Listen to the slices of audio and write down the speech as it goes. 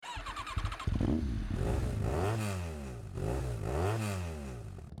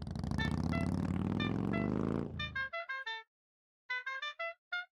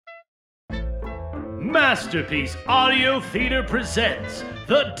Masterpiece Audio Theater presents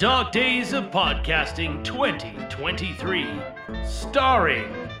The Dark Days of Podcasting 2023,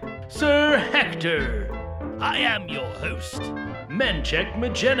 starring Sir Hector. I am your host. Menchek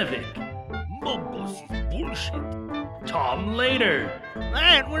Majenovic. Mumbles bullshit. Tom Later.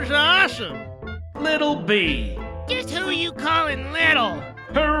 That was awesome. Little B. Just who you calling little?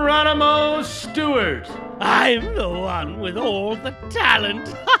 Hieronymo Stewart. I'm the one with all the talent.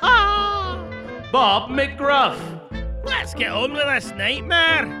 Ha ha! Bob McGruff. Let's get on with this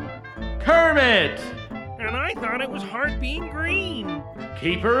nightmare. Kermit. And I thought it was hard being green.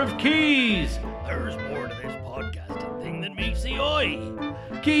 Keeper of Keys. There's more to this podcasting thing than meets the eye.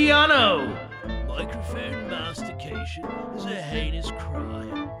 Keanu. Microphone mastication is a heinous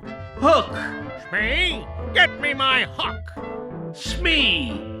crime. Hook. Smee, get me my hook.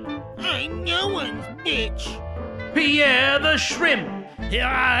 Smee. I'm no one's bitch. Pierre the Shrimp. Here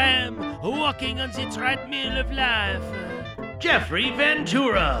I am, walking on the treadmill of life. Jeffrey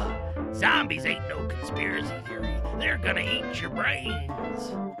Ventura. Zombies ain't no conspiracy theory. They're gonna eat your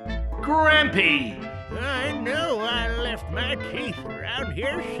brains. Grampy. I know I left my teeth around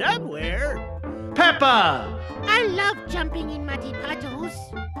here somewhere. Peppa. I love jumping in muddy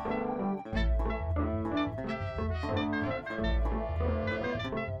puddles.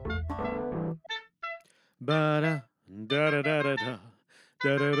 Ba da da da da da.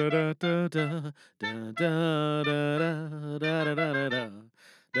 Da da da da da da da da da da da da.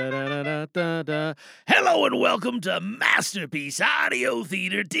 Da, da, da, da, da. Hello and welcome to Masterpiece Audio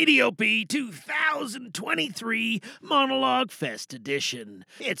Theater DDOP 2023 Monologue Fest Edition.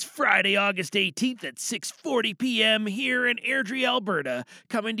 It's Friday, August 18th at 6:40 p.m. here in Airdrie, Alberta,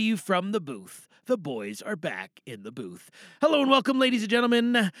 coming to you from the booth. The boys are back in the booth. Hello and welcome, ladies and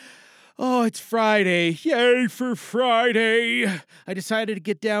gentlemen. Oh, it's Friday. Yay for Friday. I decided to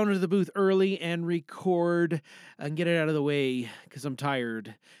get down to the booth early and record and get it out of the way because I'm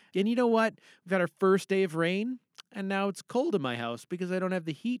tired. And you know what? We've had our first day of rain, and now it's cold in my house because I don't have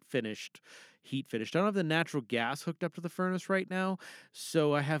the heat finished. I don't have the natural gas hooked up to the furnace right now,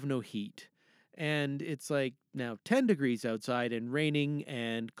 so I have no heat. And it's like now 10 degrees outside and raining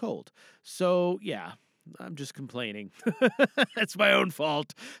and cold. So, yeah. I'm just complaining. That's my own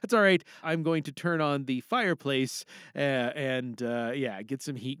fault. That's all right. I'm going to turn on the fireplace and get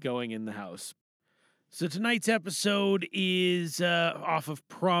some heat going in the house. So tonight's episode is off of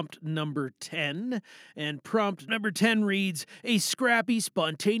prompt number 10, and prompt number 10 reads, "A scrappy,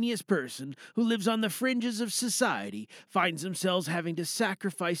 spontaneous person who lives on the fringes of society finds themselves having to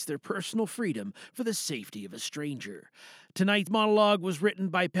sacrifice their personal freedom for the safety of a stranger." Tonight's monologue was written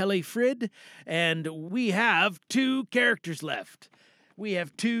by Pele Frid, and we have two characters left. We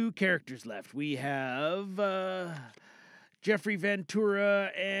have Jeffrey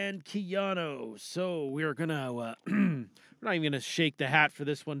Ventura and Keanu. So we're gonna we're not even gonna shake the hat for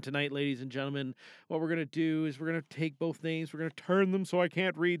this one tonight, ladies and gentlemen. What we're gonna do is we're gonna take both names, we're gonna turn them so I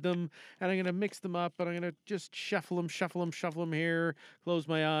can't read them, and I'm gonna mix them up, and I'm gonna just shuffle them here, close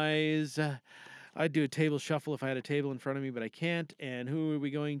my eyes. I'd do a table shuffle if I had a table in front of me, but I can't. And who are we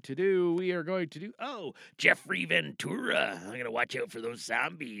going to do? We are going to do, Jeffrey Ventura. I'm going to watch out for those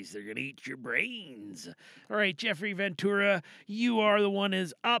zombies. They're going to eat your brains. All right, Jeffrey Ventura, you are the one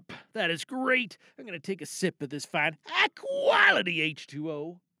is up. That is great. I'm going to take a sip of this fine quality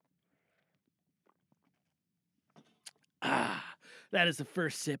H2O. That is the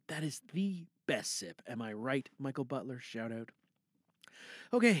first sip. That is the best sip. Am I right, Michael Butler? Shout out.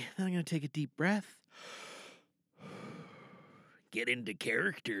 Okay, then I'm going to take a deep breath. Get into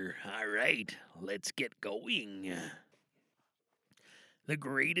character. All right, let's get going. The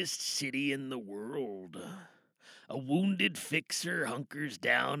greatest city in the world. A wounded fixer hunkers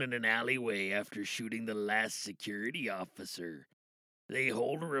down in an alleyway after shooting the last security officer. They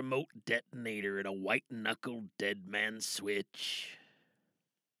hold a remote detonator and a white-knuckled dead man switch.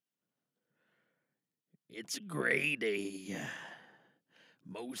 It's a gray day.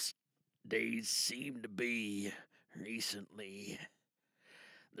 Most days seem to be recently.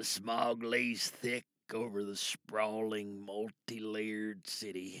 The smog lays thick over the sprawling, multi-layered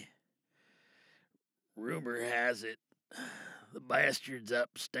city. Rumor has it, the bastards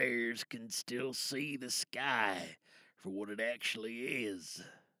upstairs can still see the sky for what it actually is.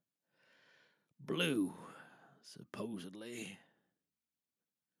 Blue, supposedly.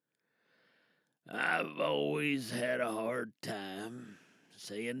 I've always had a hard time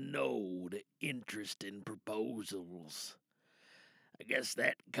saying no to interesting proposals. I guess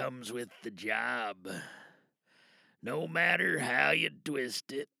that comes with the job. No matter how you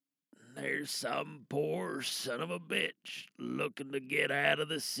twist it, there's some poor son of a bitch looking to get out of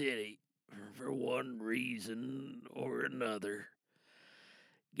the city for one reason or another.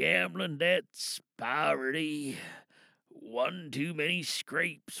 Gambling debts, poverty, one too many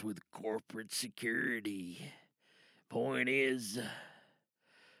scrapes with corporate security. Point is,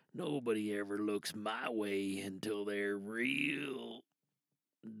 nobody ever looks my way until they're real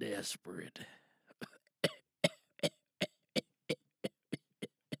desperate.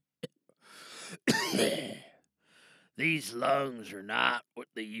 These lungs are not what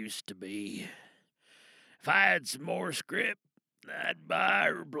they used to be. If I had some more script, I'd buy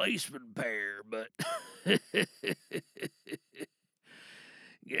a replacement pair, but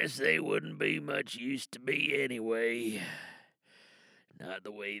guess they wouldn't be much use to me anyway. Not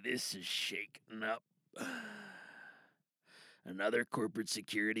the way this is shaking up. Another corporate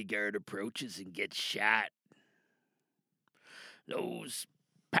security guard approaches and gets shot. Those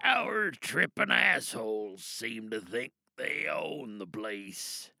power-tripping assholes seem to think they own the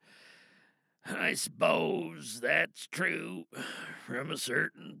place. I suppose that's true from a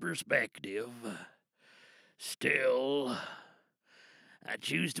certain perspective. Still, I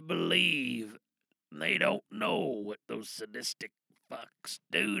choose to believe they don't know what those sadistic fucks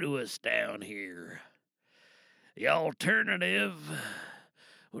do to us down here. The alternative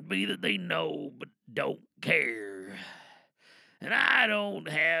would be that they know but don't care. And I don't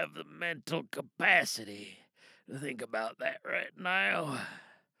have the mental capacity to think about that right now.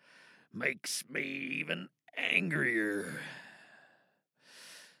 Makes me even angrier.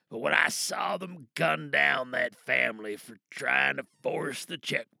 But when I saw them gun down that family for trying to force the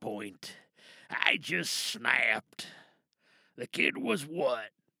checkpoint, I just snapped. The kid was what,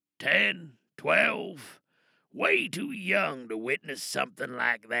 10, 12? Way too young to witness something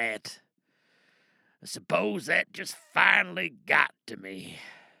like that. I suppose that just finally got to me.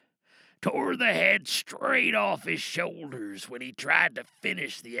 Tore the head straight off his shoulders when he tried to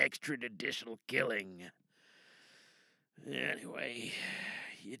finish the extrajudicial killing. Anyway,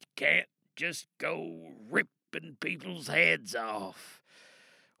 you can't just go ripping people's heads off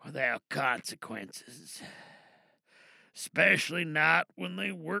without consequences. Especially not when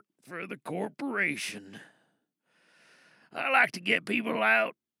they work for the corporation. I like to get people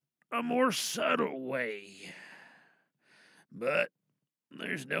out a more subtle way. But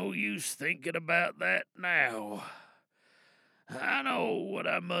there's no use thinking about that now. I know what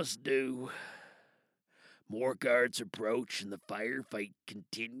I must do. More guards approach and the firefight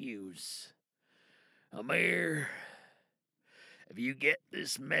continues. Amir, if you get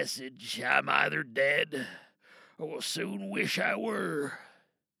this message, I'm either dead or will soon wish I were.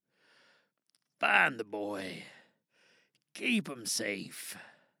 Find the boy. Keep him safe.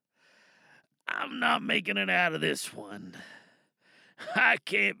 I'm not making it out of this one. I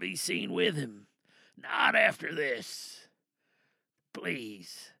can't be seen with him. Not after this.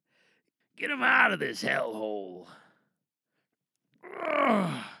 Please, get him out of this hellhole.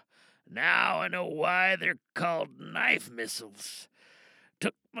 Ugh. Now I know why they're called knife missiles.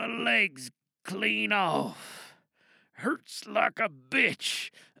 Took my legs clean off. Hurts like a bitch,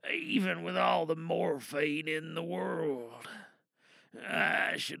 even with all the morphine in the world.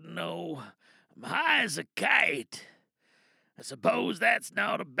 I should know. I'm high as a kite. I suppose that's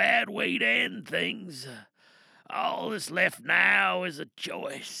not a bad way to end things. All that's left now is a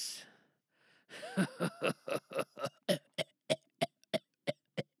choice.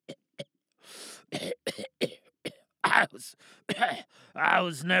 I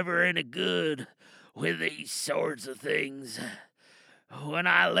was never any good with these sorts of things. When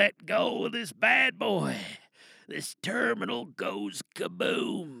I let go of this bad boy, this terminal goes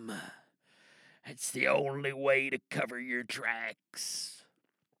kaboom. It's the only way to cover your tracks.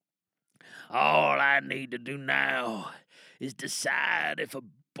 All I need to do now is decide if a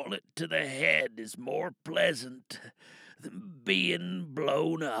bullet to the head is more pleasant than being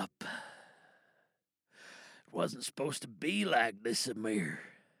blown up. It wasn't supposed to be like this, Amir.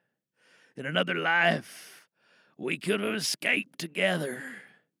 In another life, we could have escaped together.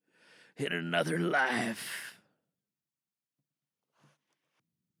 In another life.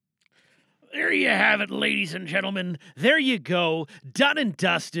 There you have it, ladies and gentlemen. There you go. Done and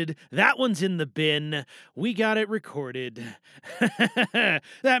dusted. That one's in the bin. We got it recorded.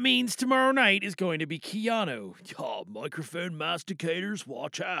 That means tomorrow night is going to be Keanu. Oh, microphone masticators,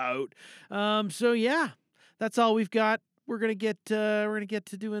 watch out. So yeah, that's all we've got. We're gonna get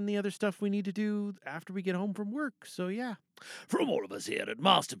to doing the other stuff we need to do after we get home from work. So yeah. From all of us here at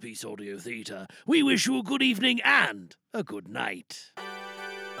Masterpiece Audio Theatre, we wish you a good evening and a good night.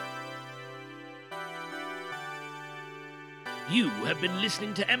 You have been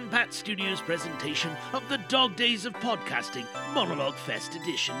listening to MPAT Studios' presentation of the Dog Days of Podcasting Monologue Fest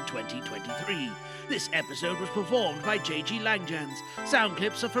Edition 2023. This episode was performed by J.G. Langjans. Sound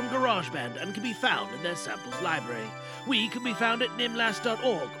clips are from GarageBand and can be found in their samples library. We can be found at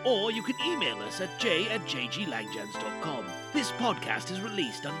nimlas.org, or you can email us at j@jglangjans.com. This podcast is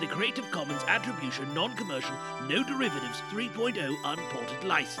released under the Creative Commons Attribution Non-Commercial No Derivatives 3.0 Unported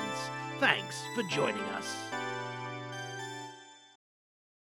license. Thanks for joining us.